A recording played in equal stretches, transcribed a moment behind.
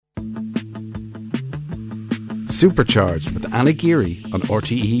Supercharged with Anna Geary on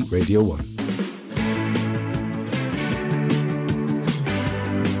RTE Radio 1.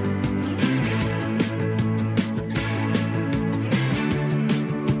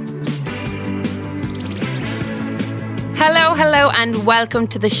 Hello and welcome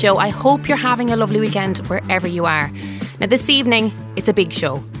to the show. I hope you're having a lovely weekend wherever you are. Now this evening, it's a big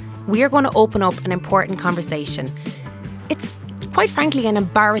show. We are going to open up an important conversation. It's quite frankly an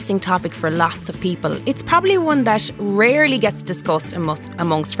embarrassing topic for lots of people. It's probably one that rarely gets discussed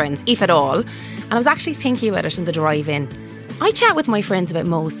amongst friends, if at all. And I was actually thinking about it in the drive-in. I chat with my friends about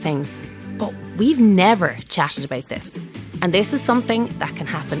most things, but we've never chatted about this. And this is something that can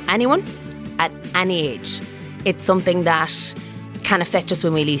happen anyone at any age. It's something that can affect us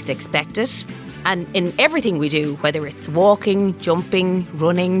when we least expect it. And in everything we do, whether it's walking, jumping,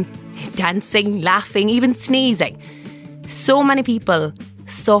 running, dancing, laughing, even sneezing. So many people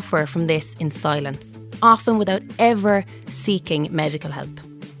suffer from this in silence, often without ever seeking medical help.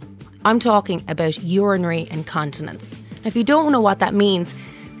 I'm talking about urinary incontinence. Now, if you don't know what that means,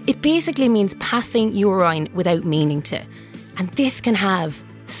 it basically means passing urine without meaning to. And this can have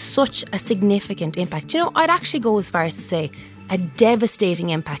such a significant impact. You know, I'd actually go as far as to say a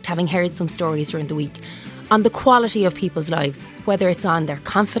devastating impact, having heard some stories during the week, on the quality of people's lives, whether it's on their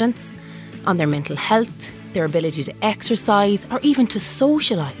confidence, on their mental health, their ability to exercise, or even to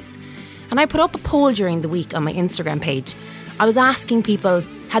socialise. And I put up a poll during the week on my Instagram page. I was asking people,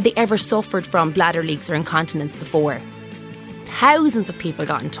 had they ever suffered from bladder leaks or incontinence before? Thousands of people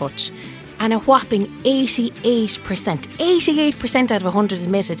got in touch. And a whopping 88% out of 100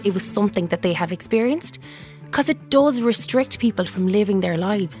 admitted it was something that they have experienced, because it does restrict people from living their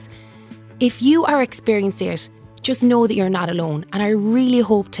lives. If you are experiencing it, just know that you're not alone. And I really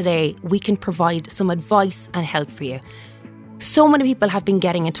hope today we can provide some advice and help for you. So many people have been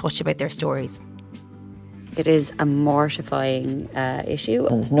getting in touch about their stories. It is a mortifying issue.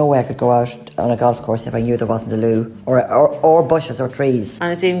 And there's no way I could go out on a golf course if I knew there wasn't a loo or bushes or trees.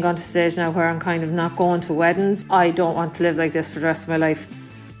 And it's even gone to a stage now where I'm kind of not going to weddings. I don't want to live like this for the rest of my life.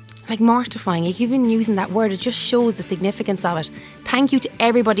 Like mortifying, like even using that word, it just shows the significance of it. Thank you to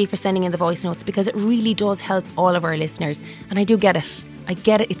everybody for sending in the voice notes, because it really does help all of our listeners. And I do get it. I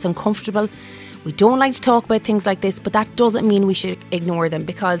get it. It's uncomfortable. We don't like to talk about things like this, but that doesn't mean we should ignore them,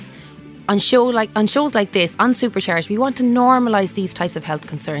 because on shows like this, on Supercharged, we want to normalise these types of health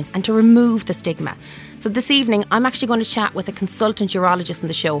concerns and to remove the stigma. So this evening, I'm actually going to chat with a consultant urologist in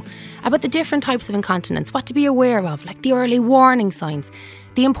the show about the different types of incontinence, what to be aware of, like the early warning signs,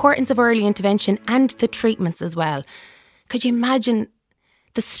 the importance of early intervention and the treatments as well. Could you imagine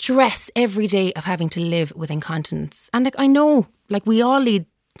the stress every day of having to live with incontinence? And I know, we all lead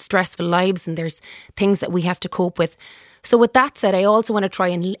stressful lives and there's things that we have to cope with. So with that said, I also want to try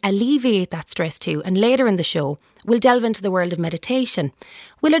and alleviate that stress too. And later in the show, we'll delve into the world of meditation.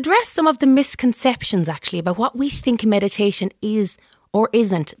 We'll address some of the misconceptions actually about what we think meditation is or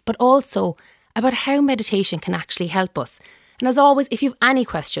isn't, but also about how meditation can actually help us. And as always, if you have any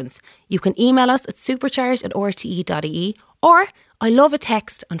questions, you can email us at supercharged@rte.ie, or I love a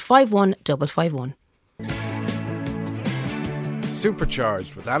text on 51551.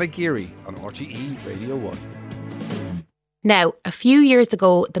 Supercharged with Anna Geary on RTE Radio 1. Now, a few years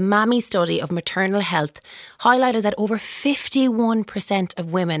ago, the MAMI study of maternal health highlighted that over 51%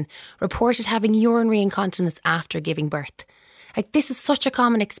 of women reported having urinary incontinence after giving birth. This is such a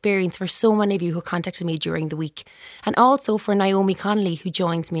common experience for so many of you who contacted me during the week. And also for Naomi Connolly, who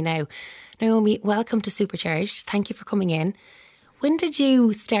joins me now. Naomi, welcome to Supercharged. Thank you for coming in. When did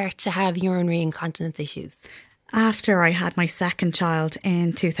you start to have urinary incontinence issues? After I had my second child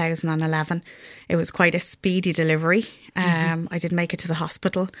in 2011, it was quite a speedy delivery. I did make it to the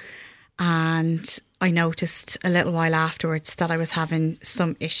hospital, and I noticed a little while afterwards that I was having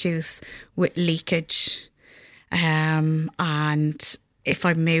some issues with leakage. And if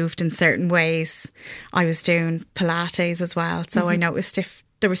I moved in certain ways, I was doing Pilates as well. So I noticed if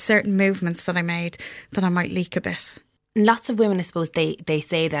there were certain movements that I made that I might leak a bit. Lots of women, I suppose, they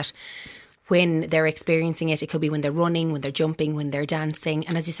say that when they're experiencing it, it could be when they're running, when they're jumping, when they're dancing.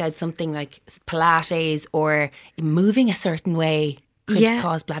 And as you said, something like Pilates or moving a certain way could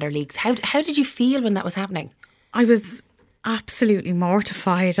cause bladder leaks. How did you feel when that was happening? I was absolutely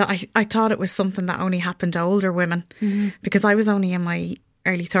mortified. I thought it was something that only happened to older women, because I was only in my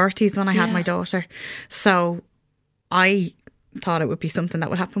early 30s when I had my daughter. So I thought it would be something that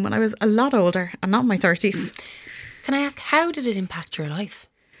would happen when I was a lot older and not in my 30s. Can I ask, how did it impact your life?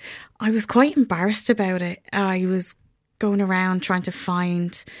 I was quite embarrassed about it. I was going around trying to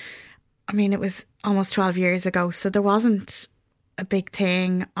find, it was almost 12 years ago, so there wasn't a big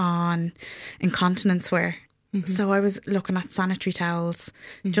thing on incontinence wear. So I was looking at sanitary towels,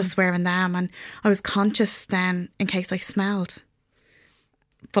 just wearing them, and I was conscious then in case I smelled.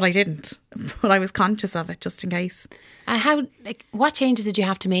 But I didn't. But I was conscious of it just in case. What changes did you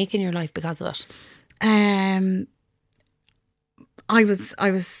have to make in your life because of it? I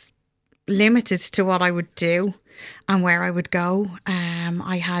was limited to what I would do and where I would go.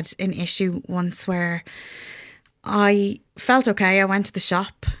 I had an issue once where I felt okay. I went to the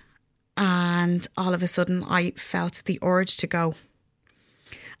shop and all of a sudden I felt the urge to go.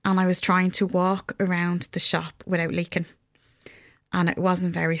 And I was trying to walk around the shop without leaking. And it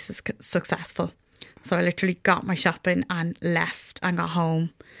wasn't very successful. So I literally got my shopping and left and got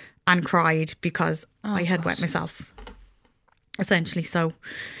home and cried because I had wet myself, essentially. So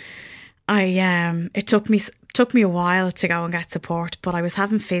it took me a while to go and get support, but I was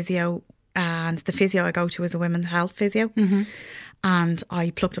having physio, and the physio I go to is a women's health physio. And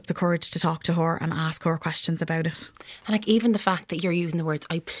I plucked up the courage to talk to her and ask her questions about it. And even the fact that you're using the words,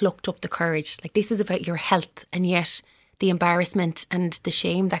 I plucked up the courage, this is about your health, and yet the embarrassment and the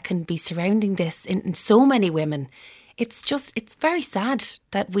shame that can be surrounding this in so many women. It's very sad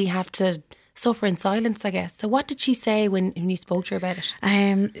that we have to suffer in silence, I guess. So what did she say when you spoke to her about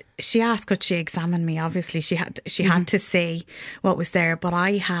it? She asked, could she examine me? Obviously she had to see what was there, but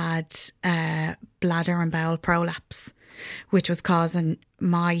I had bladder and bowel prolapse, which was causing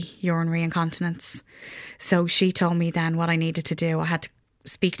my urinary incontinence. So she told me then what I needed to do. I had to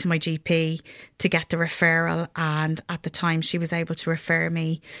speak to my GP to get the referral, and at the time she was able to refer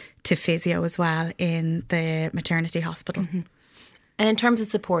me to physio as well in the maternity hospital. And in terms of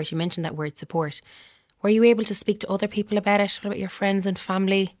support, you mentioned that word support. Were you able to speak to other people about it? What about your friends and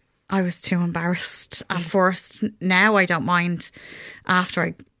family? I was too embarrassed at first. Now I don't mind. After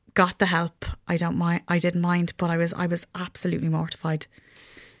I got the help, I didn't mind, but I was absolutely mortified.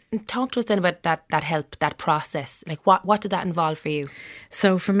 And talk to us then about that help, that process. What did that involve for you?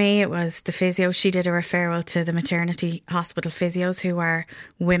 So for me, it was the physio. She did a referral to the maternity hospital physios, who are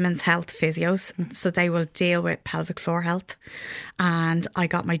women's health physios. So they will deal with pelvic floor health. And I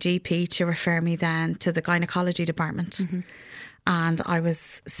got my GP to refer me then to the gynecology department. And I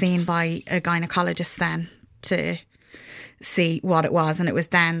was seen by a gynecologist then to see what it was. And it was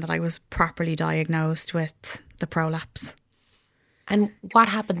then that I was properly diagnosed with the prolapse. And what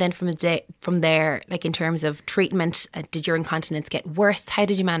happened then from there, in terms of treatment? Did your incontinence get worse? How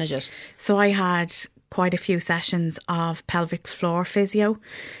did you manage it? So I had quite a few sessions of pelvic floor physio.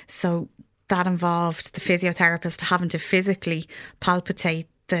 So that involved the physiotherapist having to physically palpitate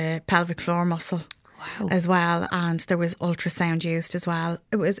the pelvic floor muscle. Wow. As well, and there was ultrasound used as well.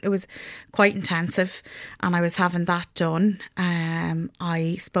 It was quite intensive, and I was having that done.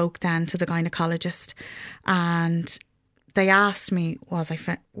 I spoke then to the gynecologist, and they asked me, was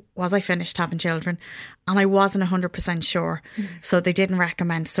I finished having children? And I wasn't 100% sure. So they didn't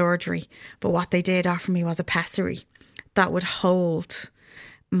recommend surgery. But what they did offer me was a pessary that would hold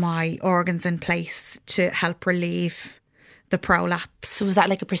my organs in place to help relieve the prolapse. So was that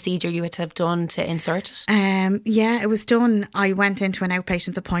like a procedure you had to have done to insert it? Yeah, it was done. I went into an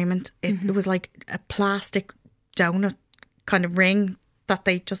outpatient's appointment. It was like a plastic donut kind of ring that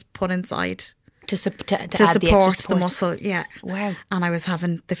they just put inside. To support the muscle, yeah. Wow. And I was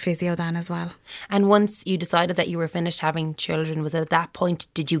having the physio then as well. And once you decided that you were finished having children, was it at that point,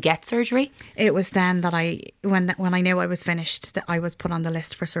 did you get surgery? It was then that when I knew I was finished, that I was put on the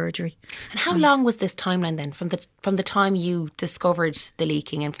list for surgery. And how long was this timeline then, from the time you discovered the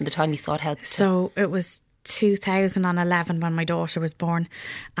leaking and from the time you sought help? So it was 2011 when my daughter was born,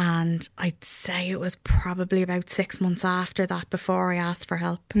 and I'd say it was probably about 6 months after that before I asked for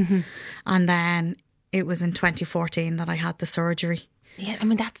help. And then it was in 2014 that I had the surgery. Yeah, I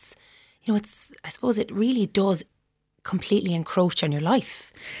mean, that's, I suppose it really does completely encroach on your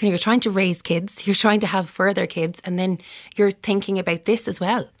life. You're trying to raise kids, you're trying to have further kids, and then you're thinking about this as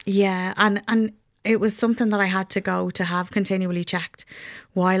well. Yeah, and it was something that I had to go to have continually checked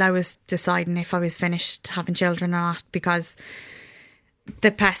while I was deciding if I was finished having children or not, because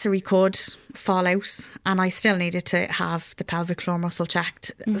the pessary could fall out and I still needed to have the pelvic floor muscle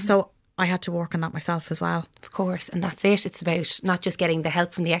checked. So I had to work on that myself as well. Of course, and that's it. It's about not just getting the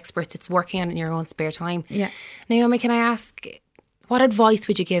help from the experts, it's working on it in your own spare time. Yeah. Naomi, can I ask, what advice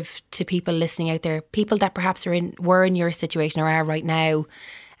would you give to people listening out there, people that perhaps were in your situation or are right now,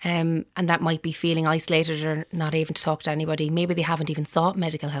 and that might be feeling isolated or not able to talk to anybody? Maybe they haven't even sought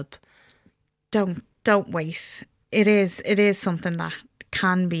medical help. Don't wait. It is something that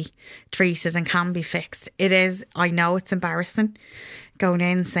can be treated and can be fixed. It is. I know it's embarrassing going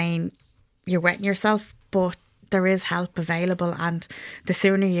in saying you're wetting yourself, but there is help available, and the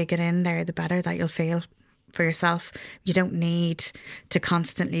sooner you get in there, the better that you'll feel for yourself. You don't need to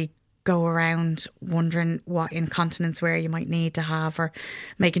constantly go around wondering what incontinence wear you might need to have, or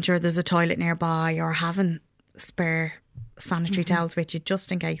making sure there's a toilet nearby, or having spare sanitary towels with you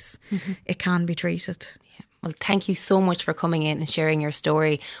just in case. It can be treated. Yeah. Well, thank you so much for coming in and sharing your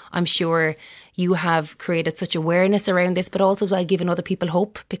story. I'm sure you have created such awareness around this, but also like giving other people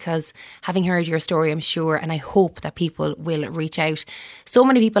hope, because having heard your story, I'm sure, and I hope that people will reach out. So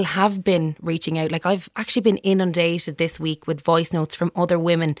many people have been reaching out. Like, I've actually been inundated this week with voice notes from other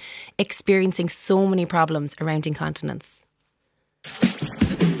women experiencing so many problems around incontinence.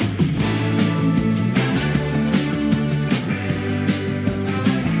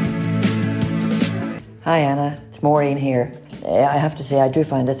 Hi Anna, it's Maureen here. I have to say I do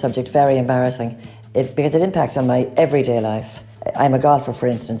find this subject very embarrassing because it impacts on my everyday life. I'm a golfer, for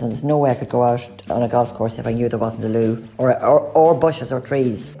instance, and there's no way I could go out on a golf course if I knew there wasn't a loo or bushes or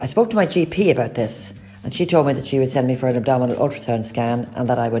trees. I spoke to my GP about this, and she told me that she would send me for an abdominal ultrasound scan and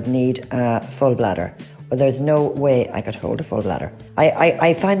that I would need a full bladder. Well, there's no way I could hold a full bladder.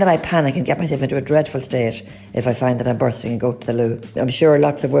 I find that I panic and get myself into a dreadful state if I find that I'm bursting and go to the loo. I'm sure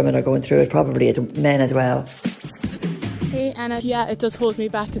lots of women are going through it, probably it's men as well. Hey Anna, yeah, it does hold me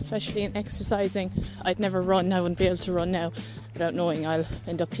back, especially in exercising. I'd never run, I wouldn't be able to run now without knowing I'll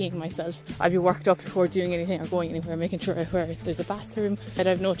end up peeing myself. I'd be worked up before doing anything or going anywhere, making sure where there's a bathroom. I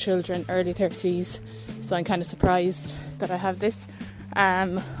have no children, early 30s, so I'm kind of surprised that I have this.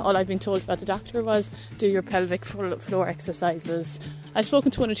 All I've been told by the doctor was do your pelvic floor exercises. I've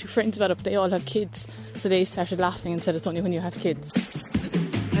spoken to one or two friends about it, but they all have kids, so they started laughing and said it's only when you have kids.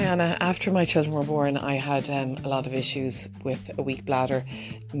 Hi Anna, after my children were born I had a lot of issues with a weak bladder.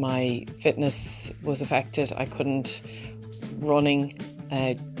 My fitness was affected. I couldn't running,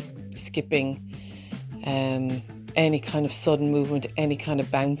 skipping, any kind of sudden movement, any kind of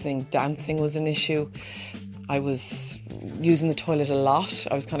bouncing, dancing was an issue. I was using the toilet a lot.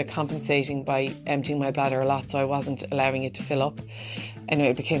 I was kind of compensating by emptying my bladder a lot, so I wasn't allowing it to fill up.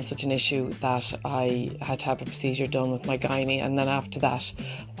 Anyway, it became such an issue that I had to have a procedure done with my gynae, and then after that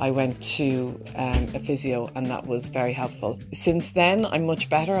I went to a physio, and that was very helpful. Since then I'm much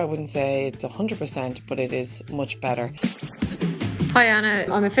better. I wouldn't say it's 100%, but it is much better. Hi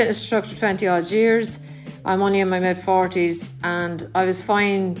Anna, I'm a fitness instructor 20 odd years. I'm only in my mid-40s and I was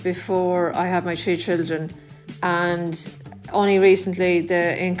fine before I had my 3 children, and only recently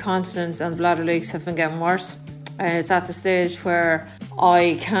the incontinence and bladder leaks have been getting worse. It's at the stage where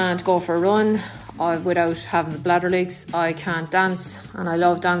I can't go for a run without having the bladder leaks. I can't dance, and I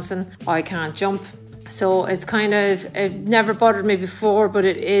love dancing. I can't jump. So it's it never bothered me before, but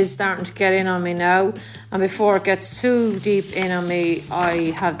it is starting to get in on me now. And before it gets too deep in on me,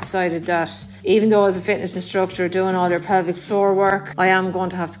 I have decided that even though as a fitness instructor doing all your pelvic floor work, I am going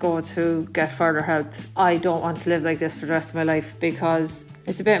to have to go to get further help. I don't want to live like this for the rest of my life because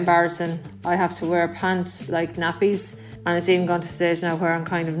it's a bit embarrassing. I have to wear pants like nappies, and it's even gone to a stage now where I'm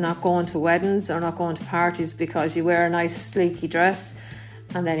kind of not going to weddings or not going to parties because you wear a nice sleeky dress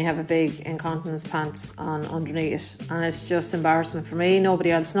and then you have a big incontinence pants on underneath it, and it's just embarrassment for me. Nobody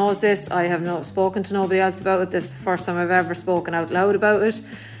else knows this. I have not spoken to nobody else about it. This is the first time I've ever spoken out loud about it.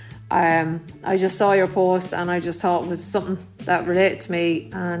 I just saw your post and I just thought it was something that related to me,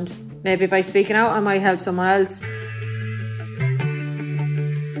 and maybe by speaking out I might help someone else.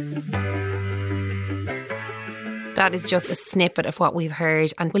 That is just a snippet of what we've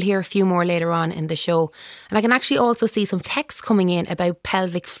heard, and we'll hear a few more later on in the show. And I can actually also see some texts coming in about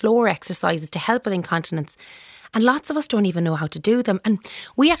pelvic floor exercises to help with incontinence. And lots of us don't even know how to do them. And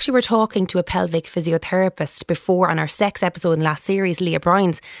we actually were talking to a pelvic physiotherapist before on our sex episode in last series, Leah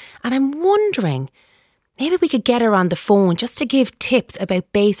Bryans. And I'm wondering, maybe we could get her on the phone just to give tips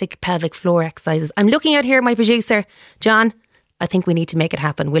about basic pelvic floor exercises. I'm looking out here at my producer, John. I think we need to make it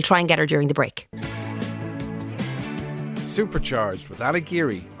happen. We'll try and get her during the break. Supercharged with Anna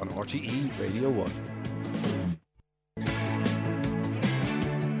Geary on RTE Radio 1.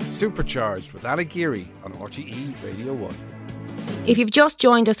 Supercharged with Anna Geary on RTE Radio 1. If you've just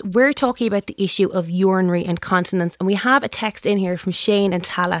joined us, we're talking about the issue of urinary incontinence, and we have a text in here from Shane and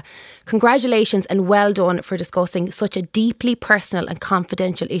Tala. Congratulations and well done for discussing such a deeply personal and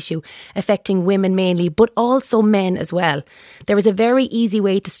confidential issue affecting women mainly, but also men as well. There is a very easy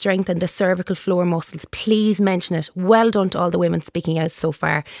way to strengthen the cervical floor muscles. Please mention it. Well done to all the women speaking out so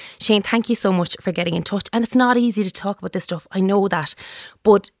far. Shane, thank you so much for getting in touch. And it's not easy to talk about this stuff, I know that,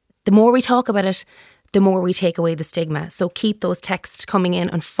 but the more we talk about it, the more we take away the stigma. So keep those texts coming in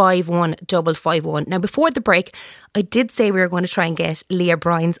on 51551. Now, before the break, I did say we were going to try and get Leah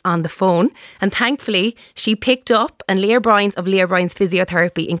Bryans on the phone, and thankfully she picked up, and Leah Bryans of Leah Bryans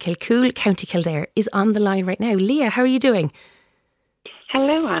Physiotherapy in Kilcool, County Kildare, is on the line right now. Leah, how are you doing?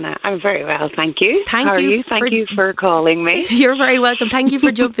 Hello, Anna. I'm very well, thank you. Thank How are you. you? Thank you for calling me. You're very welcome. Thank you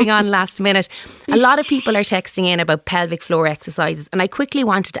for jumping on last minute. A lot of people are texting in about pelvic floor exercises, and I quickly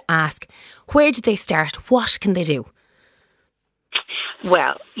wanted to ask, where did they start? What can they do?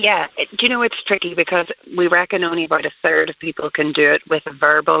 Well, yeah, do you know, it's tricky because we reckon only about a third of people can do it with a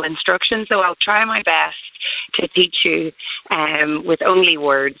verbal instruction. So I'll try my best to teach you with only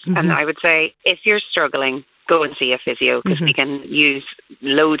words. Mm-hmm. And I would say, if you're struggling, go and see a physio, because we can use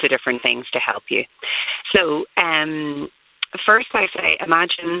loads of different things to help you. So first I say,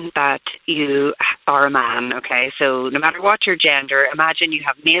 imagine that you are a man, okay? So no matter what your gender, imagine you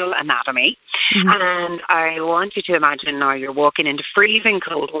have male anatomy. And I want you to imagine now you're walking into freezing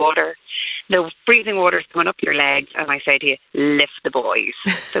cold water. The freezing water is coming up your legs, and I say to you, lift the boys.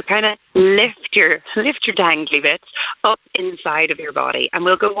 So kind of lift your dangly bits up inside of your body. And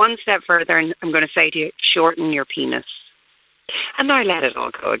we'll go one step further, and I'm going to say to you, shorten your penis. And now let it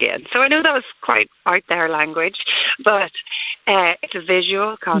all go again. So I know that was quite out there language, but it's a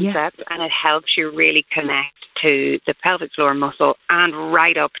visual concept, and it helps you really connect to the pelvic floor muscle and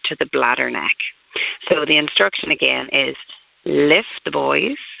right up to the bladder neck. So the instruction again is lift the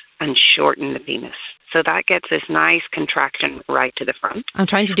boys and shorten the penis. So that gets this nice contraction right to the front. I'm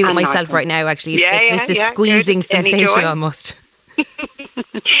trying to do it myself right now, actually. It's this squeezing sensation almost.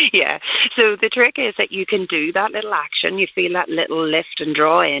 Yeah. So the trick is that you can do that little action. You feel that little lift and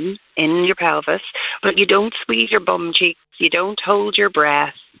draw in your pelvis, but you don't squeeze your bum cheeks. You don't hold your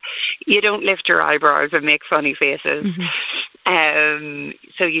breath. You don't lift your eyebrows and make funny faces.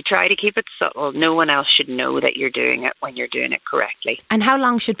 So you try to keep it subtle. No one else should know that you're doing it when you're doing it correctly. And how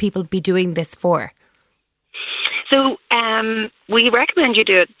long should people be doing this for? So we recommend you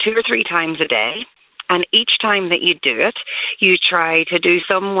do it 2 or 3 times a day. And each time that you do it, you try to do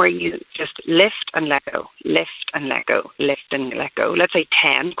some where you just lift and let go, lift and let go, lift and let go. Let's say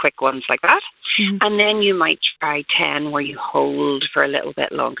 10 quick ones like that. And then you might try 10 where you hold for a little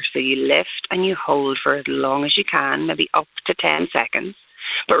bit longer. So you lift and you hold for as long as you can, maybe up to 10 seconds.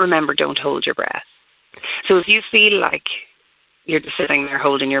 But remember, don't hold your breath. So if you feel like you're just sitting there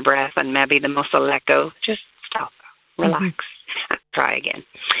holding your breath and maybe the muscle let go, just stop, relax. And try again.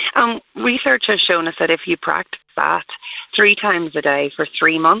 Research has shown us that if you practice that 3 times a day for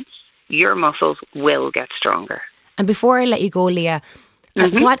 3 months, your muscles will get stronger. And before I let you go, Leah,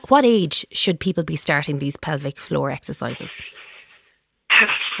 at what age should people be starting these pelvic floor exercises?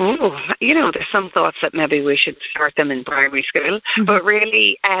 You know, there's some thoughts that maybe we should start them in primary school, but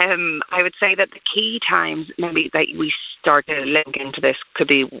really, I would say that the key times maybe that we start to link into this could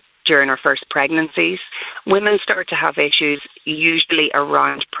be during our first pregnancies. Women start to have issues usually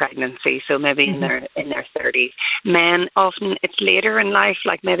around pregnancy, so maybe in their 30s. Men, often it's later in life,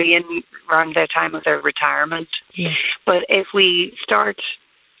 like maybe around the time of their retirement. But if we start,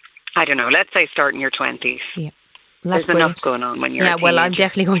 I don't know, let's say start in your 20s. There's enough going on when you're a teenager. Well, I'm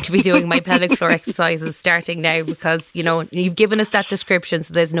definitely going to be doing my pelvic floor exercises starting now, because, you know, you've given us that description,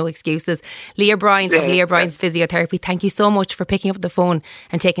 so there's no excuses. Leah Bryans of Leah Bryans Physiotherapy, thank you so much for picking up the phone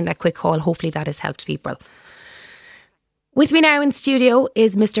and taking that quick call. Hopefully that has helped people. With me now in studio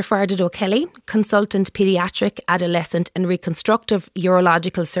is Mr. Fardad O'Kelly, consultant paediatric, adolescent and reconstructive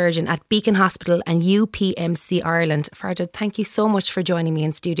urological surgeon at Beacon Hospital and UPMC Ireland. Fardad, thank you so much for joining me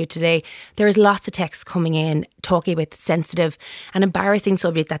in studio today. There is lots of texts coming in talking about the sensitive and embarrassing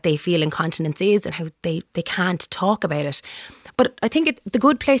subject that they feel incontinence is and how they can't talk about it. But I think the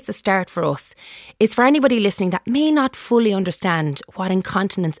good place to start for us is for anybody listening that may not fully understand what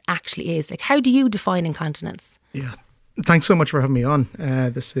incontinence actually is. Like, how do you define incontinence? Yeah. Thanks so much for having me on.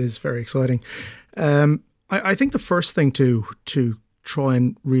 This is very exciting. I think the first thing to try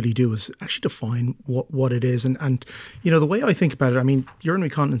and really do is actually define what it is. And you know, the way I think about it, I mean, urinary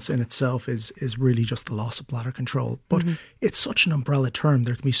incontinence in itself is really just the loss of bladder control. But it's such an umbrella term.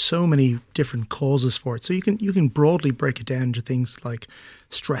 There can be so many different causes for it. So you can broadly break it down to things like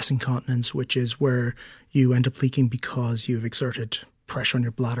stress incontinence, which is where you end up leaking because you've exerted pressure on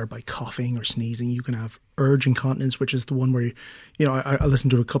your bladder by coughing or sneezing. You can have urge incontinence, which is the one where, you know, I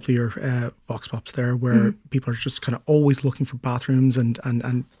listened to a couple of your vox pops there where people are just kind of always looking for bathrooms and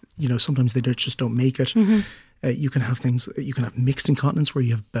you know, sometimes they just don't make it. You can have mixed incontinence where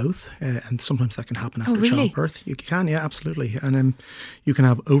you have both, and sometimes that can happen after childbirth. You can, yeah, absolutely. And you can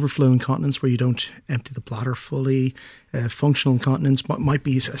have overflow incontinence where you don't empty the bladder fully. Functional incontinence might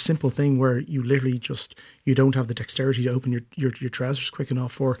be a simple thing where you literally you don't have the dexterity to open your trousers quick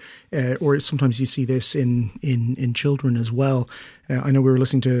enough, or sometimes you see this in children as well. I know we were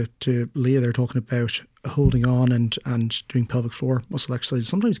listening to Leah there talking about holding on and doing pelvic floor muscle exercises.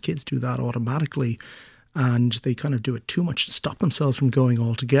 Sometimes kids do that automatically, and they kind of do it too much to stop themselves from going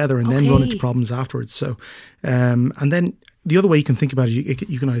altogether, and then run into problems afterwards. So, and then the other way you can think about it,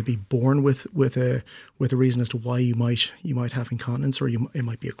 you can either be born with a reason as to why you might have incontinence, or it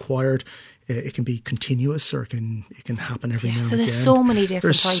might be acquired. It can be continuous, or it can happen every now and again. So there's so many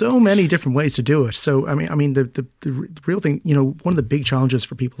different types. So many different ways to do it. So I mean the real thing, one of the big challenges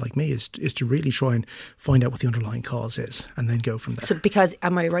for people like me is to really try and find out what the underlying cause is, and then go from there. So because,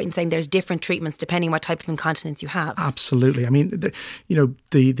 am I right in saying there's different treatments depending what type of incontinence you have? Absolutely. I mean,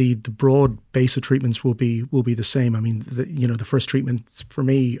 the broad base of treatments will be the same. I mean, the first treatment for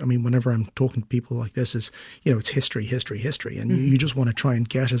me, I mean, whenever I'm talking to people like this, is it's history, and you just want to try and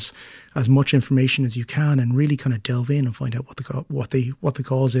get as much information as you can, and really kind of delve in and find out what the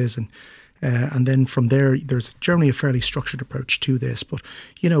cause is, and then from there, there's generally a fairly structured approach to this. But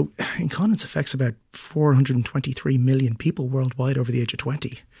incontinence affects about 423 million people worldwide over the age of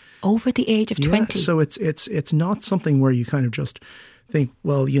 20. Over the age of 20. So it's not something where you kind of just think,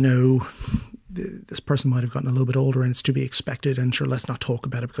 well, this person might have gotten a little bit older and it's to be expected, and sure, let's not talk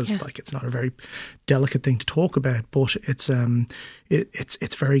about it because it's not a very delicate thing to talk about. But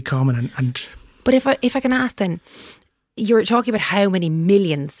it's very common. And but if I can ask then, you're talking about how many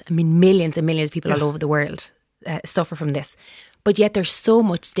millions and millions of people all over the world suffer from this, but yet there's so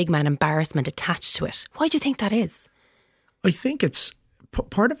much stigma and embarrassment attached to it. Why do you think that is? I think it's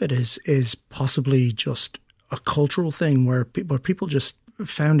part of it is possibly just a cultural thing where people just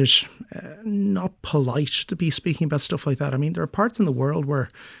found it not polite to be speaking about stuff like that. I mean, there are parts in the world where,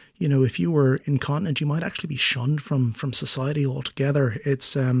 if you were incontinent, you might actually be shunned from society altogether.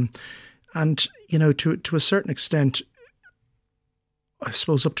 It's and to a certain extent, I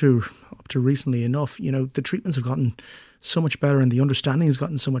suppose up to recently enough, the treatments have gotten so much better, and the understanding has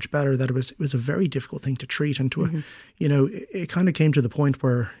gotten so much better that it was a very difficult thing to treat. And it kind of came to the point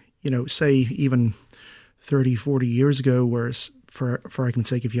where, say even 30, 40 years ago, whereas for argument's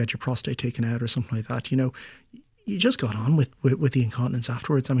sake, if you had your prostate taken out or something like that, you just got on with the incontinence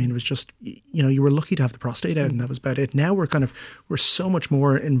afterwards. I mean, it was just, you were lucky to have the prostate out, and that was about it. Now we're so much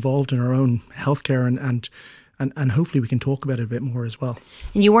more involved in our own healthcare, and hopefully we can talk about it a bit more as well.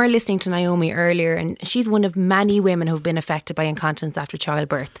 And you were listening to Naomi earlier, and she's one of many women who've been affected by incontinence after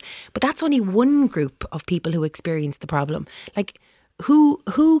childbirth. But that's only one group of people who experience the problem. Like,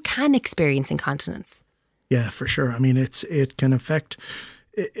 who can experience incontinence? Yeah, for sure. I mean, it can affect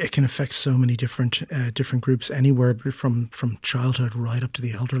so many different groups, anywhere from childhood right up to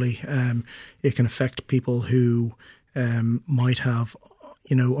the elderly. It can affect people who might have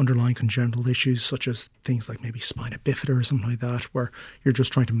underlying congenital issues, such as things like maybe spina bifida or something like that, where you're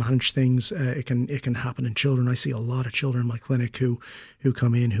just trying to manage things. It can happen in children. I see a lot of children in my clinic who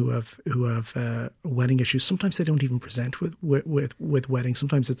come in who have wetting issues. Sometimes they don't even present with wetting.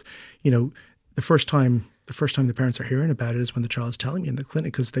 Sometimes it's the first time the parents are hearing about it is when the child's telling me in the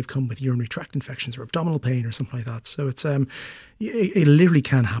clinic, because they've come with urinary tract infections or abdominal pain or something like that. So it's it literally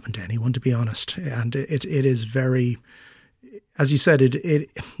can happen to anyone, to be honest, and it is very, as you said, it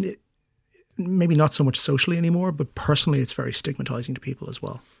maybe not so much socially anymore, but personally it's very stigmatizing to people as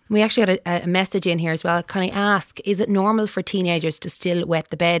well. We actually got a message in here as well. Can I ask, is it normal for teenagers to still wet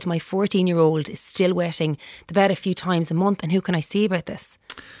the bed? My 14-year-old is still wetting the bed a few times a month, and who can I see about this?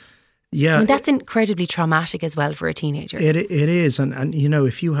 Yeah, I mean, that's incredibly traumatic as well for a teenager. It is, and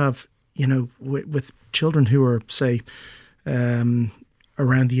if you have with children who are, say,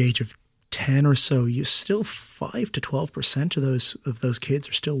 around the age of 10 or so, you still 5 to 12% of those kids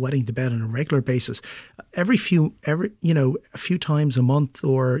are still wetting the bed on a regular basis, a few times a month,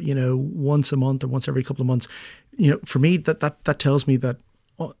 or once a month or once every couple of months. For me, that tells me that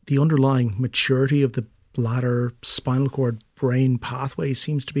the underlying maturity of the bladder, spinal cord, brain pathways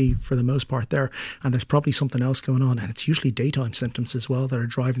seems to be, for the most part, there, and there's probably something else going on, and it's usually daytime symptoms as well that are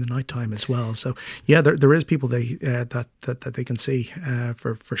driving the nighttime as well. So yeah, there is people that they can see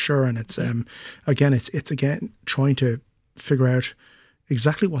for sure, and it's again trying to figure out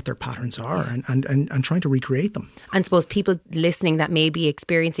exactly what their patterns are and trying to recreate them. And suppose people listening that may be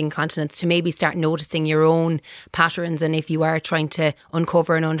experiencing incontinence to maybe start noticing your own patterns, and if you are trying to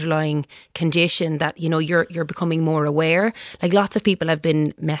uncover an underlying condition that, you know, you're becoming more aware. Like lots of people have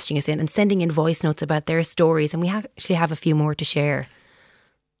been messaging us in and sending in voice notes about their stories, and we actually have a few more to share.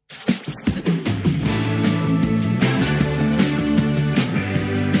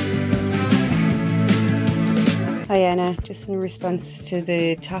 Hi Anna, just in response to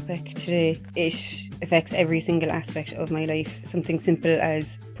the topic today, it affects every single aspect of my life. Something simple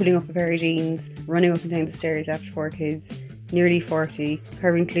as pulling up a pair of jeans, running up and down the stairs after 4 kids, nearly 40,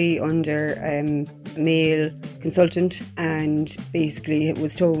 currently under a male consultant, and basically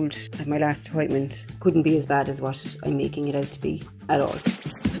was told at my last appointment couldn't be as bad as what I'm making it out to be at all.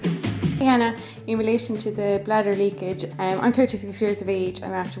 Hey Anna, in relation to the bladder leakage, I'm 36 years of age,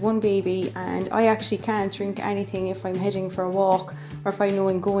 I'm after 1 baby, and I actually can't drink anything if I'm heading for a walk or if I know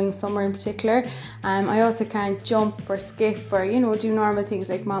I'm going somewhere in particular. I also can't jump or skip or, you know, do normal things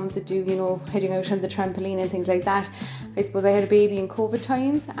like mums would do, you know, heading out on the trampoline and things like that. I suppose I had a baby in COVID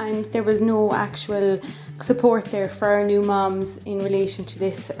times and there was no actual support there for new mums in relation to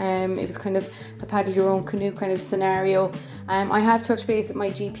this. It was kind of a paddle your own canoe kind of scenario. I have touched base with my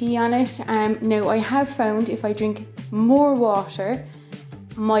GP on it. Now I have found if I drink more water,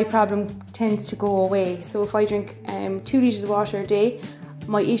 my problem tends to go away. So if I drink 2 litres of water a day,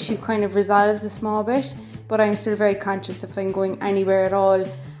 my issue kind of resolves a small bit, but I'm still very conscious if I'm going anywhere at all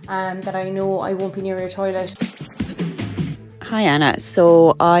that I know I won't be near a toilet. Hi Anna,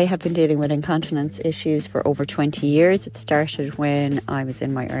 so I have been dealing with incontinence issues for over 20 years. It started when I was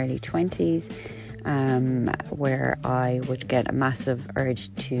in my early 20s, where I would get a massive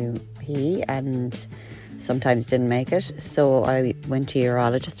urge to pee and sometimes didn't make it. So I went to a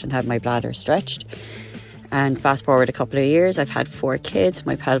urologist and had my bladder stretched. And fast forward a couple of years, I've had 4 kids.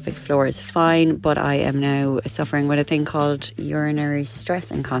 My pelvic floor is fine, but I am now suffering with a thing called urinary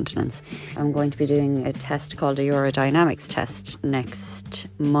stress incontinence. I'm going to be doing a test called a urodynamics test next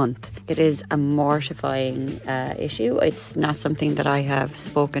month. It is a mortifying issue. It's not something that I have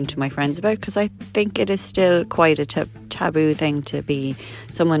spoken to my friends about because I think it is still quite a taboo thing to be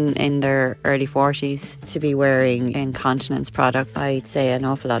someone in their early 40s to be wearing incontinence product. I'd say an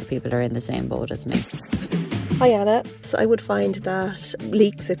awful lot of people are in the same boat as me. Hi Anna. So I would find that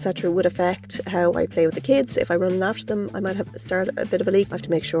leaks etc. would affect how I play with the kids. If I run after them, I might have start a bit of a leak. I have to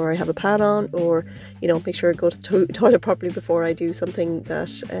make sure I have a pad on, or make sure I go to the toilet properly before I do something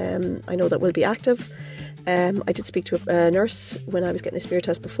that I know that will be active. I did speak to a nurse when I was getting a smear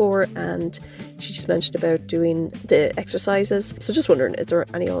test before, and she just mentioned about doing the exercises. So just wondering, is there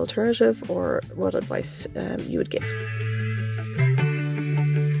any alternative or what advice you would give?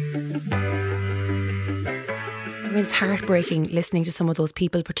 I mean, it's heartbreaking listening to some of those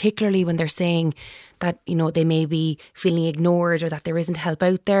people, particularly when they're saying that, they may be feeling ignored or that there isn't help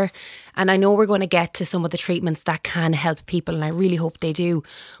out there. And I know we're going to get to some of the treatments that can help people, and I really hope they do.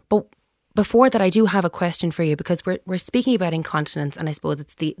 But before that, I do have a question for you, because we're speaking about incontinence, and I suppose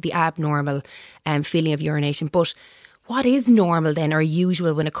it's the abnormal feeling of urination. But what is normal then, or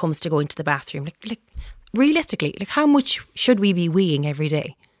usual, when it comes to going to the bathroom? Like realistically, how much should we be weeing every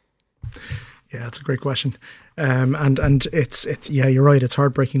day? Yeah, that's a great question. And it's you're right. It's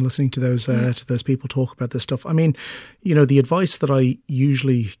heartbreaking listening to those people talk about this stuff. I mean, the advice that I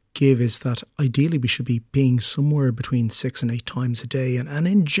usually give is that ideally we should be peeing somewhere between 6 and 8 times a day. And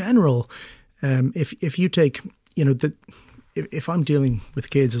in general, if you take, if I'm dealing with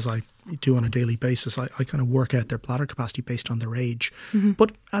kids as I do on a daily basis, I kind of work out their bladder capacity based on their age. Mm-hmm.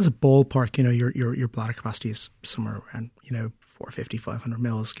 But as a ballpark, your bladder capacity is somewhere around 450, 500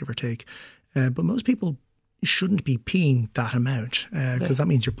 mils, give or take. But most people shouldn't be peeing that amount because that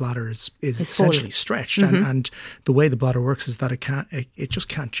means your bladder is essentially stretched. Mm-hmm. And the way the bladder works is that it just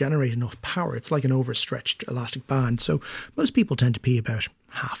can't generate enough power. It's like an overstretched elastic band. So most people tend to pee about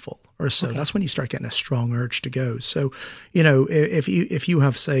half full or so. Okay. That's when you start getting a strong urge to go. So, if you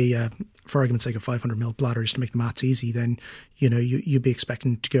have, say, for argument's sake, a 500 ml bladder, just to make the maths easy, then, you'd be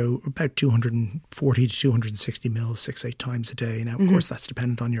expecting to go about 240 to 260 mils 6-8 times a day. Now, of course, that's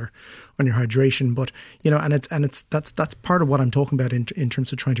dependent on your hydration, but, that's part of what I'm talking about in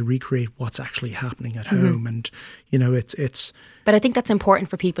terms of trying to recreate what's actually happening at home. And, it's... But I think that's important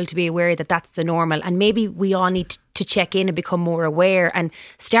for people to be aware that that's the normal, and maybe we all need to check in and become more aware and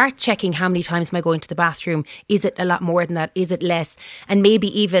start checking how many times am I going to the bathroom. Is it a lot more than that? Is it less? And maybe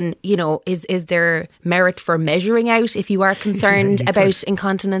even, is there merit for measuring out if you are concerned about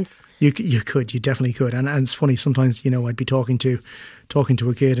incontinence? You definitely could. And it's funny, sometimes, I'd be talking to talking to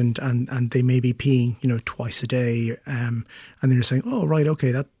a kid and they may be peeing, twice a day, and then you're saying, oh, right,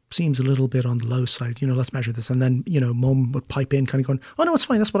 okay, that seems a little bit on the low side, let's measure this. And then, mum would pipe in kind of going, oh no, it's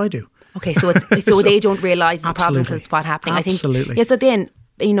fine, that's what I do. Okay, so so they don't realise the problem because it's what's happening. Absolutely. I think, yeah, so then,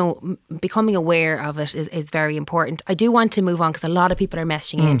 becoming aware of it is very important. I do want to move on because a lot of people are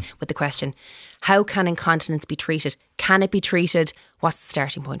meshing in with the question, how can incontinence be treated? Can it be treated? What's the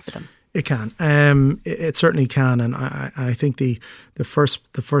starting point for them? It can. It certainly can. And I think the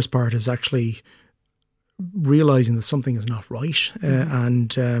first part is actually realising that something is not right,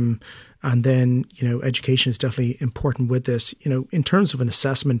 and then education is definitely important with this. In terms of an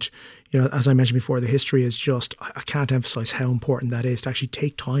assessment, as I mentioned before, the history is just, I can't emphasise how important that is to actually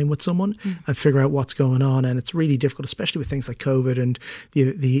take time with someone and figure out what's going on. And it's really difficult, especially with things like COVID and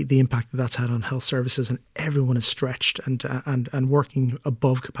the impact that that's had on health services, and everyone is stretched and working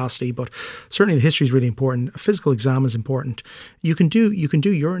above capacity. But certainly the history is really important. A physical exam is important. You can do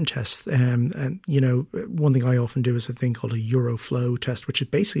urine tests, and one thing I often do is a thing called a Euroflow test, which is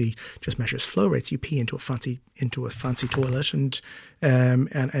basically just measures flow rates. You pee into a fancy toilet, and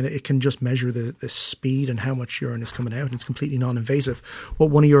it can just measure the speed and how much urine is coming out, and it's completely non-invasive.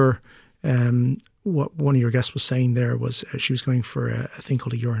 What one of your guests was saying there was she was going for a thing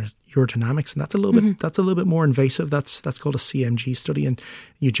called urodynamics, and that's a little bit more invasive. That's called a CMG study, and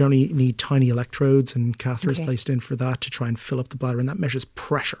you generally need tiny electrodes and catheters placed in for that to try and fill up the bladder, and that measures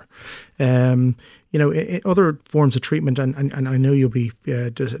pressure. Other forms of treatment, and I know you'll be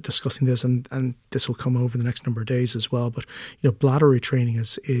discussing this, and this will come over the next number of days as well. But bladder retraining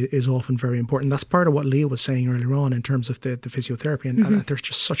is often very important. That's part of what Leah was saying earlier on in terms of the physiotherapy, and there's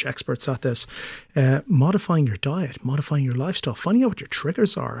just such experts at this. Modifying your diet, modifying your lifestyle, finding out what your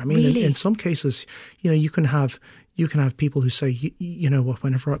triggers are. I mean, in some cases, you can have people who say,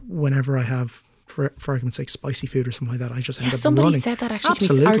 whenever I have, for argument's sake, spicy food or something like that, I just end up somebody running. said that actually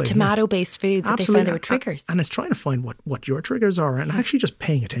to me, or tomato-based foods, that they found there were triggers. And it's trying to find what your triggers are, and actually just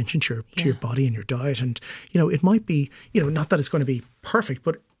paying attention to your body and your diet. And, it might be, not that it's going to be perfect,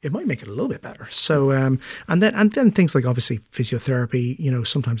 but it might make it a little bit better. So, and then things like obviously physiotherapy,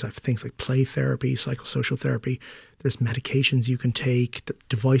 sometimes I have things like play therapy, psychosocial therapy. There's medications you can take, the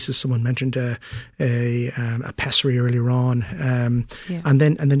devices. Someone mentioned a pessary earlier on, and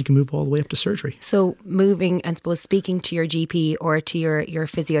then you can move all the way up to surgery. So moving and speaking to your GP or to your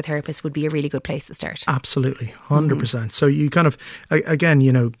physiotherapist would be a really good place to start. Absolutely, 100%. So you kind of, again,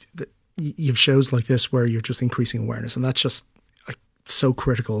 you've shows like this where you're just increasing awareness, and that's just so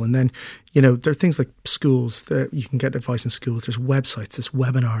critical. And then, there are things like schools that you can get advice in schools. There's websites, there's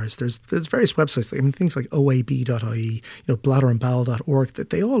webinars, there's various websites. Things like oab.ie, bladderandbowel.org, that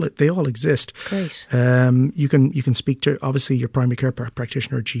they all exist. Great. You can speak to obviously your primary care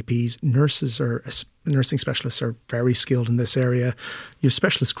practitioner, GPs, nursing specialists are very skilled in this area. You have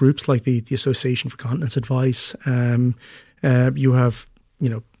specialist groups like the Association for Continence Advice.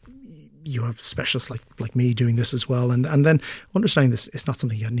 You have specialists like me doing this as well, and then understanding this is not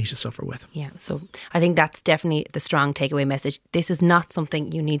something you need to suffer with. Yeah, so I think that's definitely the strong takeaway message. This is not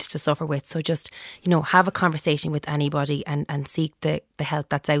something you need to suffer with. So just, have a conversation with anybody and seek the help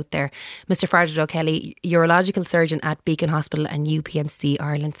that's out there. Mr. Fardad O'Kelly, urological surgeon at Beacon Hospital and UPMC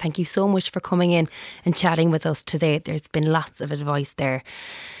Ireland, thank you so much for coming in and chatting with us today. There's been lots of advice there.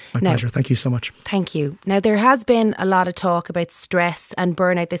 My pleasure. Thank you so much. Thank you. Now, there has been a lot of talk about stress and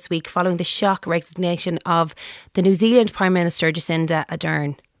burnout this week following the shock resignation of the New Zealand Prime Minister Jacinda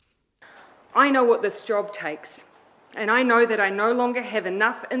Ardern. I know what this job takes, and I know that I no longer have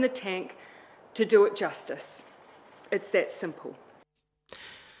enough in the tank to do it justice. It's that simple.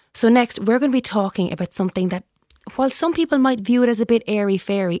 So next, we're going to be talking about something that, while some people might view it as a bit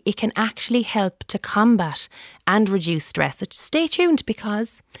airy-fairy, it can actually help to combat and reduce stress. So stay tuned,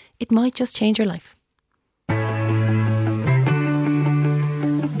 because it might just change your life.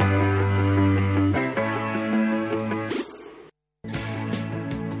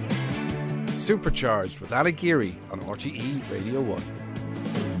 Supercharged with Anna Geary on RTE Radio 1.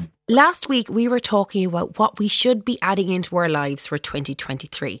 Last week, we were talking about what we should be adding into our lives for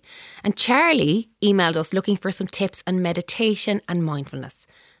 2023. And Charlie emailed us looking for some tips on meditation and mindfulness.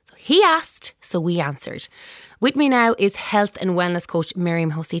 So he asked, so we answered. With me now is health and wellness coach Miriam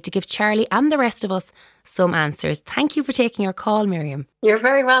Hussey to give Charlie and the rest of us some answers. Thank you for taking our call, Miriam. You're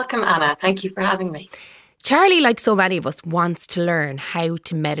very welcome, Anna. Thank you for having me. Charlie, like so many of us, wants to learn how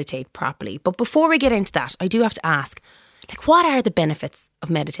to meditate properly. But before we get into that, I do have to ask, what are the benefits of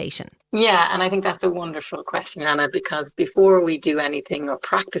meditation? Yeah, and I think that's a wonderful question, Anna, because before we do anything or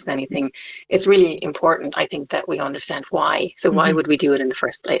practice anything, it's really important, I think, that we understand why. So why would we do it in the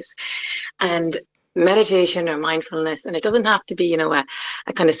first place? And meditation or mindfulness, and it doesn't have to be,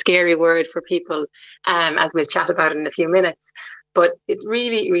 a kind of scary word for people, as we'll chat about in a few minutes. But it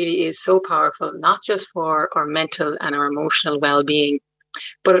really, really is so powerful, not just for our mental and our emotional well-being,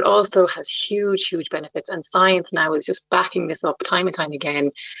 but it also has huge, huge benefits. And science now is just backing this up time and time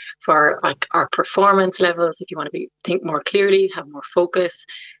again for like our performance levels. If you want to think more clearly, have more focus,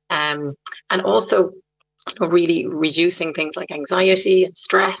 and also really reducing things like anxiety and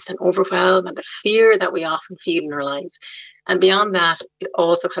stress and overwhelm and the fear that we often feel in our lives. And beyond that, it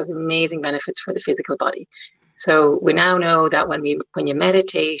also has amazing benefits for the physical body. So we now know that when you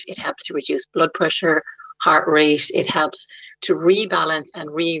meditate, it helps to reduce blood pressure, heart rate. It helps to rebalance and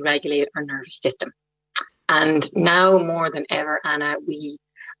re-regulate our nervous system. And now more than ever, Anna, we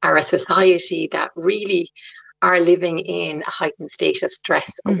are a society that really are living in a heightened state of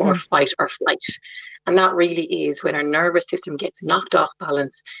stress or fight or flight. And that really is when our nervous system gets knocked off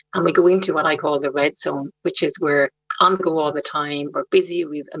balance and we go into what I call the red zone, which is we're on the go all the time. We're busy.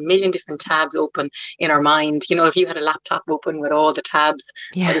 We've a million different tabs open in our mind. If you had a laptop open with all the tabs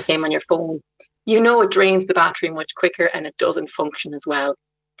or the same on your phone, it drains the battery much quicker and it doesn't function as well.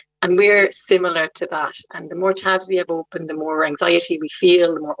 And we're similar to that. And the more tabs we have open, the more anxiety we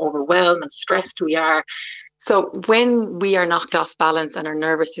feel, the more overwhelmed and stressed we are. So when we are knocked off balance and our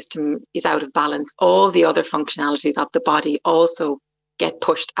nervous system is out of balance, all the other functionalities of the body also get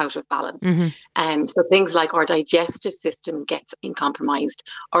pushed out of balance. So things like our digestive system gets compromised,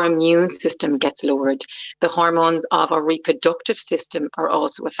 our immune system gets lowered, the hormones of our reproductive system are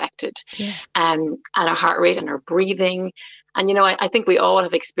also affected, and our heart rate and our breathing. And, I think we all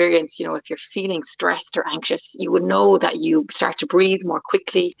have experienced, if you're feeling stressed or anxious, you would know that you start to breathe more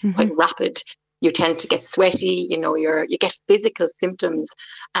quickly, quite rapid. You tend to get sweaty, you get physical symptoms,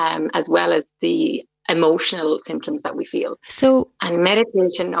 as well as the emotional symptoms that we feel. And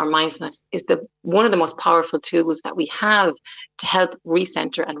meditation or mindfulness is one of the most powerful tools that we have to help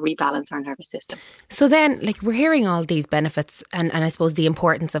recenter and rebalance our nervous system. So then, we're hearing all these benefits and I suppose the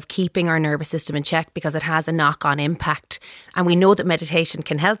importance of keeping our nervous system in check because it has a knock-on impact, and we know that meditation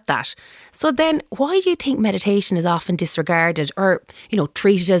can help that. So then, why do you think meditation is often disregarded or,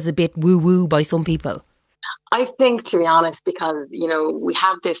 treated as a bit woo-woo by some people? I think, to be honest, because, we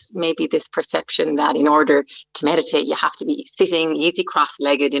have this perception that in order to meditate, you have to be sitting easy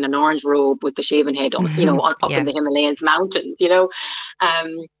cross-legged in an orange robe with the shaven head up in the Himalayas mountains,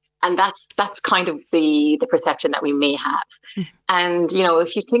 and that's kind of the perception that we may have. And,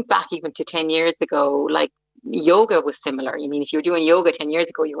 if you think back even to 10 years ago, yoga was similar. If you were doing yoga 10 years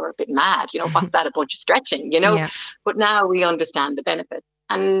ago, you were a bit mad, what's that, a bunch of stretching, But now we understand the benefits.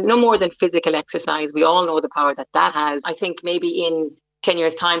 And no more than physical exercise. We all know the power that has. I think maybe in 10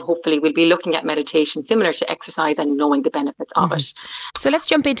 years' time, hopefully, we'll be looking at meditation similar to exercise and knowing the benefits of it. So let's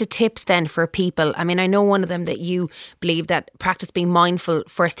jump into tips then for people. I know one of them that you believe that practice being mindful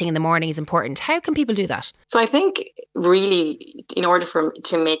first thing in the morning is important. How can people do that? So I think really, in order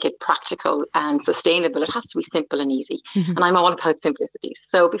to make it practical and sustainable, it has to be simple and easy. And I'm all about simplicity.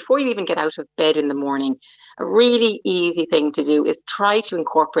 So before you even get out of bed in the morning, a really easy thing to do is try to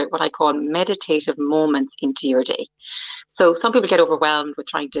incorporate what I call meditative moments into your day. So some people get overwhelmed with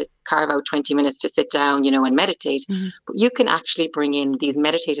trying to carve out 20 minutes to sit down, and meditate. But you can actually bring in these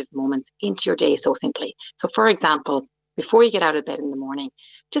meditative moments into your day so simply. So for example, before you get out of bed in the morning,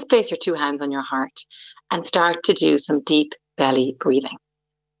 just place your two hands on your heart and start to do some deep belly breathing.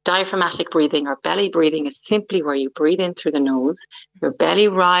 Diaphragmatic breathing or belly breathing is simply where you breathe in through the nose. Your belly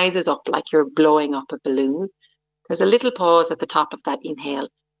rises up like you're blowing up a balloon. There's a little pause at the top of that inhale,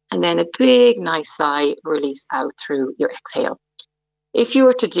 and then a big, nice sigh release out through your exhale. If you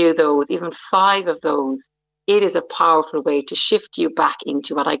were to do those, even 5 of those, it is a powerful way to shift you back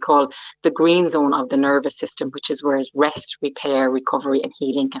into what I call the green zone of the nervous system, which is where rest, repair, recovery, and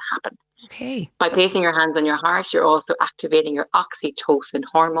healing can happen. Okay. By placing your hands on your heart, you're also activating your oxytocin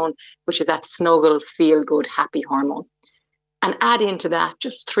hormone, which is that snuggle, feel good, happy hormone. And add into that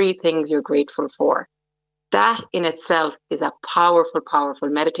just 3 things you're grateful for. That in itself is a powerful, powerful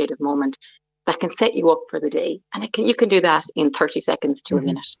meditative moment that can set you up for the day. And you can do that in 30 seconds to a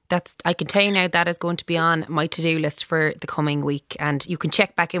minute. I can tell you now that is going to be on my to-do list for the coming week, and you can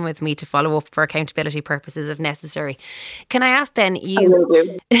check back in with me to follow up for accountability purposes if necessary. Can I ask then,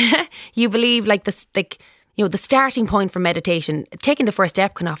 you believe the starting point for meditation, taking the first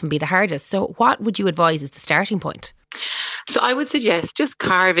step can often be the hardest. So what would you advise is the starting point? So I would suggest just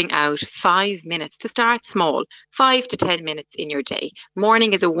carving out 5 minutes to start small, 5 to 10 minutes in your day.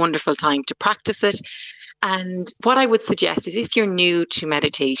 Morning is a wonderful time to practice it. And what I would suggest is if you're new to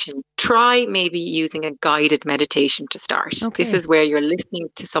meditation, try maybe using a guided meditation to start. Okay. This is where you're listening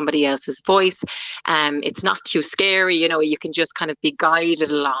to somebody else's voice. It's not too scary, you can just kind of be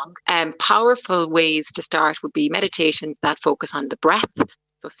guided along. Powerful ways to start would be meditations that focus on the breath.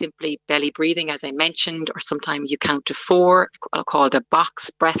 So simply belly breathing, as I mentioned, or sometimes you count to 4, called a box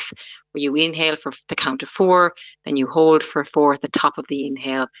breath, where you inhale for the count of 4, then you hold for 4 at the top of the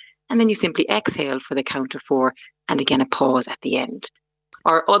inhale. And then you simply exhale for the count of 4, and again a pause at the end.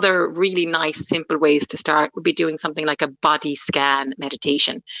 Or other really nice, simple ways to start would be doing something like a body scan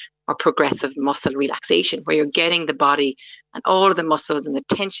meditation or progressive muscle relaxation, where you're getting the body and all of the muscles and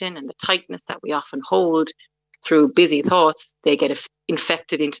the tension and the tightness that we often hold through busy thoughts, they get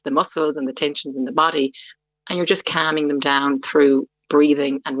infected into the muscles and the tensions in the body, and you're just calming them down through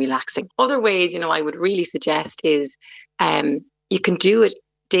breathing and relaxing. Other ways, I would really suggest is you can do it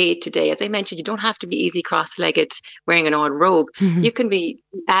day to day. As I mentioned, you don't have to be easy cross-legged wearing an odd robe. Mm-hmm. You can be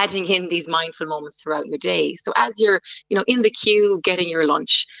adding in these mindful moments throughout your day. So as you're, in the queue getting your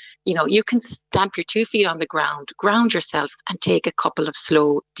lunch, you can stamp your 2 feet on the ground yourself, and take a couple of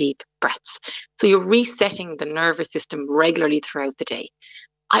slow, deep breaths. So you're resetting the nervous system regularly throughout the day.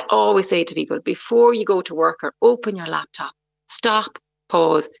 I always say to people, before you go to work or open your laptop, stop,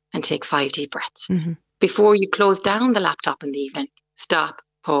 pause, and take 5 deep breaths. Mm-hmm. Before you close down the laptop in the evening, stop,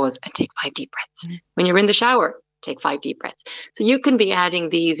 pause, and take 5 deep breaths. Mm-hmm. When you're in the shower, take 5 deep breaths. So you can be adding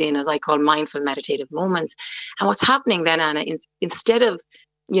these in, as I call, mindful meditative moments. And what's happening then, Anna, is instead of,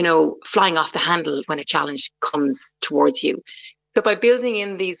 flying off the handle when a challenge comes towards you. So by building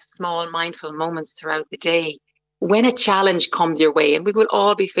in these small mindful moments throughout the day, when a challenge comes your way, and we will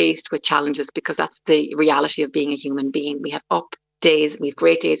all be faced with challenges because that's the reality of being a human being. We have up days, we have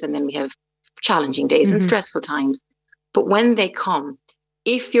great days, and then we have challenging days Mm-hmm. and stressful times. But when they come,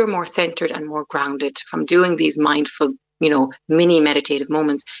 if you're more centered and more grounded from doing these mindful, mini meditative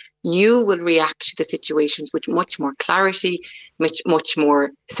moments, you will react to the situations with much more clarity, much more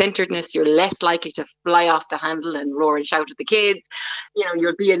centeredness. You're less likely to fly off the handle and roar and shout at the kids.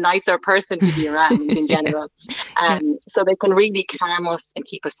 You'll be a nicer person to be around in general. So they can really calm us and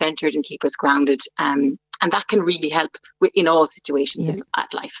keep us centered and keep us grounded. And that can really help in all situations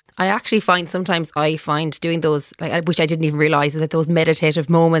at life. I actually find sometimes doing those, which I didn't even realise, that those meditative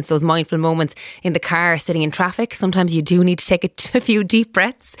moments, those mindful moments in the car, sitting in traffic, sometimes you do need to take a few deep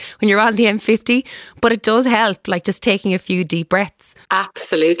breaths when you're on the M50, but it does help, like just taking a few deep breaths.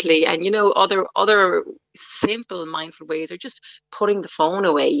 Absolutely. And other simple mindful ways are just putting the phone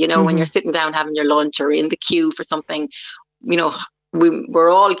away, Mm-hmm. when you're sitting down having your lunch or in the queue for something, we're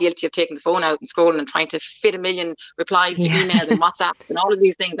all guilty of taking the phone out and scrolling and trying to fit a million replies to emails and WhatsApps and all of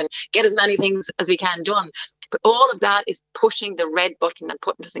these things and get as many things as we can done. But all of that is pushing the red button and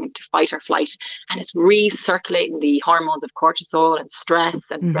putting us into fight or flight. And it's recirculating the hormones of cortisol and stress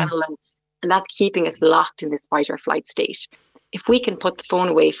and adrenaline. And that's keeping us locked in this fight or flight state. If we can put the phone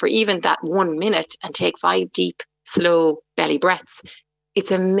away for even that 1 minute and take 5 deep, slow belly breaths,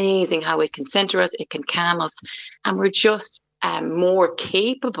 it's amazing how it can center us, it can calm us, and we're just more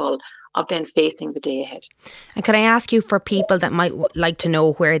capable of then facing the day ahead. And can I ask you, for people that might like to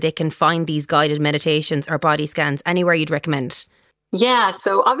know where they can find these guided meditations or body scans, anywhere you'd recommend? Yeah,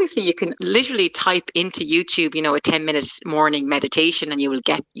 so obviously you can literally type into YouTube, a 10-minute morning meditation, and you'll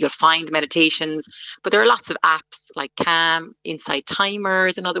find meditations. But there are lots of apps like Calm, Insight Timer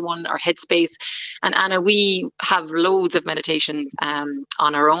is another one, or Headspace. And Anna, we have loads of meditations on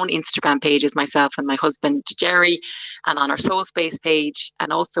our own Instagram pages, myself and my husband Jerry, and on our Soul Space page.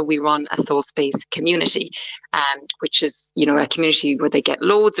 And also we run a Soul Space community, which is, a community where they get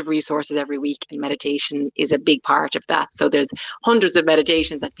loads of resources every week, and meditation is a big part of that. So there's hundreds of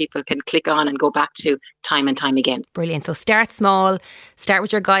meditations that people can click on and go back to time and time again. Brilliant. So start small, start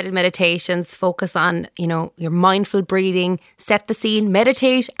with your guided meditations, focus on, your mindful breathing, set the scene,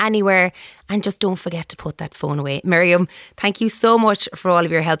 meditate anywhere, and just don't forget to put that phone away. Miriam, thank you so much for all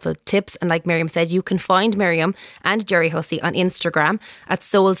of your helpful tips. And like Miriam said, you can find Miriam and Jerry Hussey on Instagram at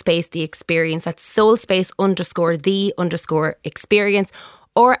Soulspace The Experience. That's Soulspace_the_experience,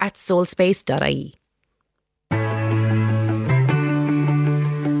 or at soulspace.ie.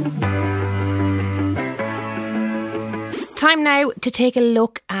 Time now to take a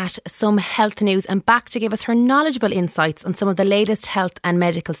look at some health news, and back to give us her knowledgeable insights on some of the latest health and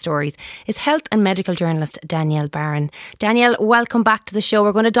medical stories is health and medical journalist Danielle Barron. Danielle, welcome back to the show.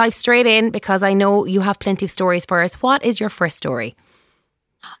 We're going to dive straight in because I know you have plenty of stories for us. What is your first story?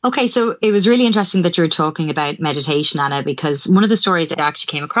 Okay, so it was really interesting that you were talking about meditation, Anna, because one of the stories that I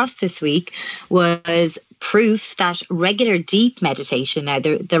actually came across this week was proof that regular deep meditation, now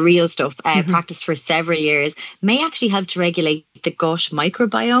the real stuff, practiced for several years, may actually help to regulate the gut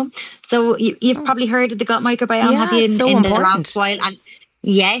microbiome. So you've probably heard of the gut microbiome, have you, in the last while? And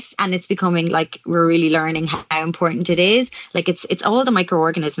yes, and it's becoming like we're really learning how important it is. Like it's all the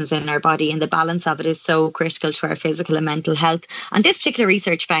microorganisms in our body, and the balance of it is so critical to our physical and mental health. And this particular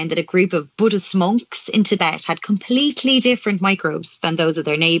research found that a group of Buddhist monks in Tibet had completely different microbes than those of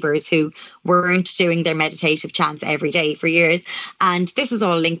their neighbours who weren't doing their meditative chants every day for years. And this is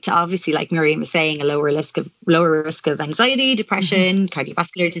all linked to, obviously, like Miriam was saying, a lower risk of anxiety, depression,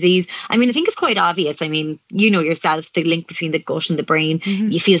 cardiovascular disease. I mean, I think it's quite obvious. I mean, you know yourself, the link between the gut and the brain.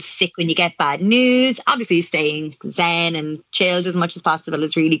 You feel sick when you get bad news. Obviously, staying zen and chilled as much as possible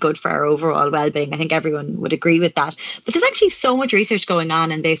is really good for our overall well-being. I think everyone would agree with that. But there's actually so much research going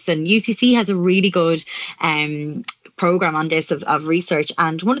on in this, and UCC has a really good program on this of research,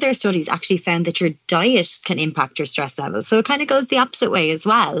 and one of their studies actually found that your diet can impact your stress levels. So it kind of goes the opposite way as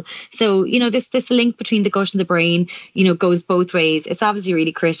well. So, you know, this link between the gut and the brain, you know, goes both ways. It's obviously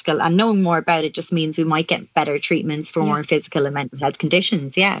really critical, and knowing more about it just means we might get better treatments for more physical and mental health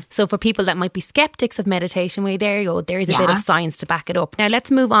conditions. Yeah. So for people that might be skeptics of meditation, well, there you go. There is a bit of science to back it up. Now let's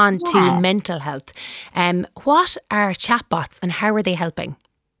move on to mental health. What are chatbots and how are they helping?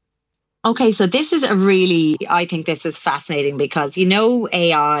 Okay, so this is I think this is fascinating because, you know,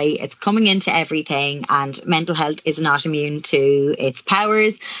 AI, it's coming into everything, and mental health is not immune to its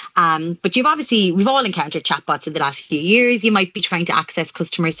powers. But we've all encountered chatbots in the last few years. You might be trying to access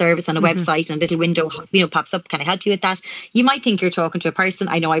customer service on a website, and a little window, you know, pops up. Can I help you with that? You might think you're talking to a person.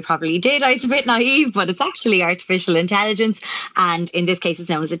 I know I probably did. I was a bit naive, but it's actually artificial intelligence. And in this case, it's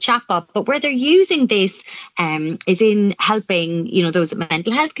known as a chatbot. But where they're using this is in helping, you know, those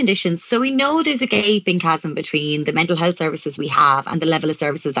mental health conditions. So we know there's a gaping chasm between the mental health services we have and the level of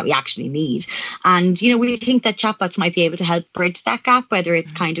services that we actually need. And, you know, we think that chatbots might be able to help bridge that gap, whether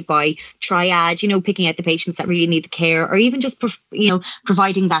it's kind of by triage, you know, picking out the patients that really need the care, or even just,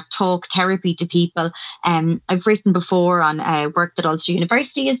 providing that talk therapy to people. I've written before on work that Ulster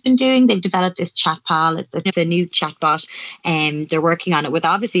University has been doing. They've developed this ChatPal. It's a new chatbot, and they're working on it with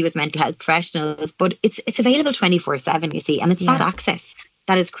mental health professionals, but it's available 24/7, you see, and it's that access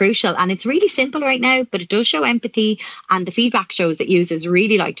that is crucial. And it's really simple right now, but it does show empathy, and the feedback shows that users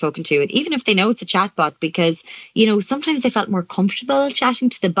really like talking to it, even if they know it's a chatbot, because, you know, sometimes they felt more comfortable chatting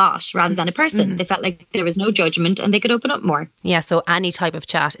to the bot rather than a person. They felt like there was no judgment and they could open up more. Yeah, so any type of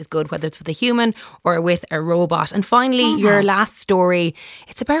chat is good, whether it's with a human or with a robot. And finally, your last story,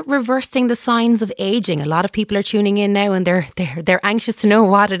 it's about reversing the signs of aging. A lot of people are tuning in now, and they're anxious to know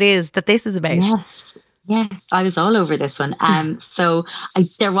what it is that this is about. Yes. Yeah, I was all over this one.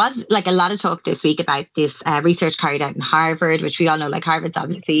 There was like a lot of talk this week about this research carried out in Harvard, which we all know, like Harvard's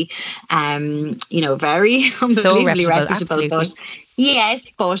obviously, very unbelievably reputable. But yes,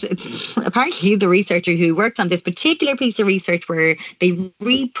 but apparently the researcher who worked on this particular piece of research, where they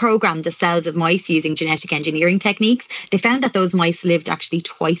reprogrammed the cells of mice using genetic engineering techniques, they found that those mice lived actually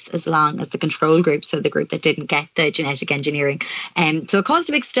twice as long as the control group, so the group that didn't get the genetic engineering. So it caused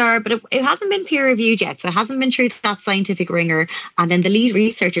a big stir, but it hasn't been peer reviewed yet, so it hasn't been through that scientific ringer. And then the lead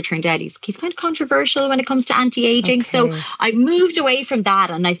researcher turned out he's kind of controversial when it comes to anti-aging. So I moved away from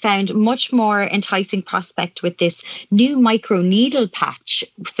that, and I found much more enticing prospect with this new microneedle patch.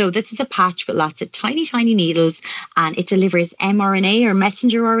 So this is a patch with lots of tiny needles, and it delivers mRNA or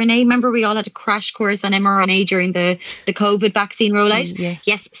messenger RNA. Remember, we all had a crash course on mRNA during the COVID vaccine rollout?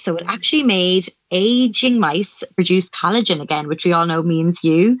 Yes. So it actually made aging mice produce collagen again, which we all know means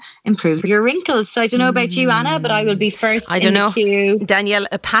you improve your wrinkles. So I don't know about you, Anna, but I will be first. I don't know, Danielle,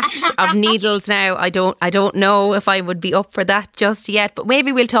 a patch of needles now. I don't know if I would be up for that just yet, but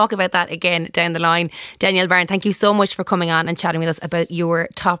maybe we'll talk about that again down the line. Danielle Byrne, thank you so much for coming on and chatting with us about your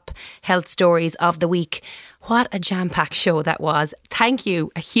top health stories of the week. What a jam-packed show that was. Thank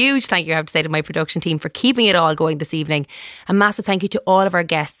you. A huge thank you, I have to say, to my production team for keeping it all going this evening. A massive thank you to all of our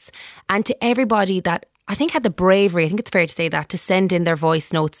guests, and to everybody that I think had the bravery, I think it's fair to say that, to send in their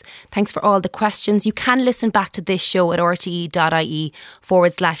voice notes. Thanks for all the questions. You can listen back to this show at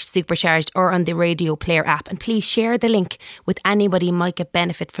rte.ie/supercharged or on the Radio Player app. And please share the link with anybody who might get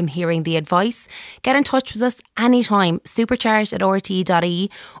benefit from hearing the advice. Get in touch with us anytime, supercharged@rte.ie,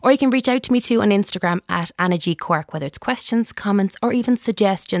 or you can reach out to me too on Instagram at Anna G. Quirk, whether it's questions, comments, or even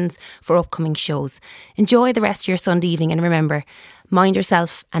suggestions for upcoming shows. Enjoy the rest of your Sunday evening, and remember, mind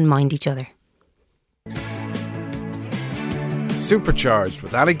yourself and mind each other. Supercharged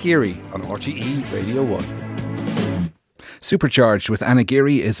with Anna Geary on RTE Radio 1. Supercharged with Anna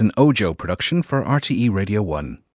Geary is an Ojo production for RTE Radio 1.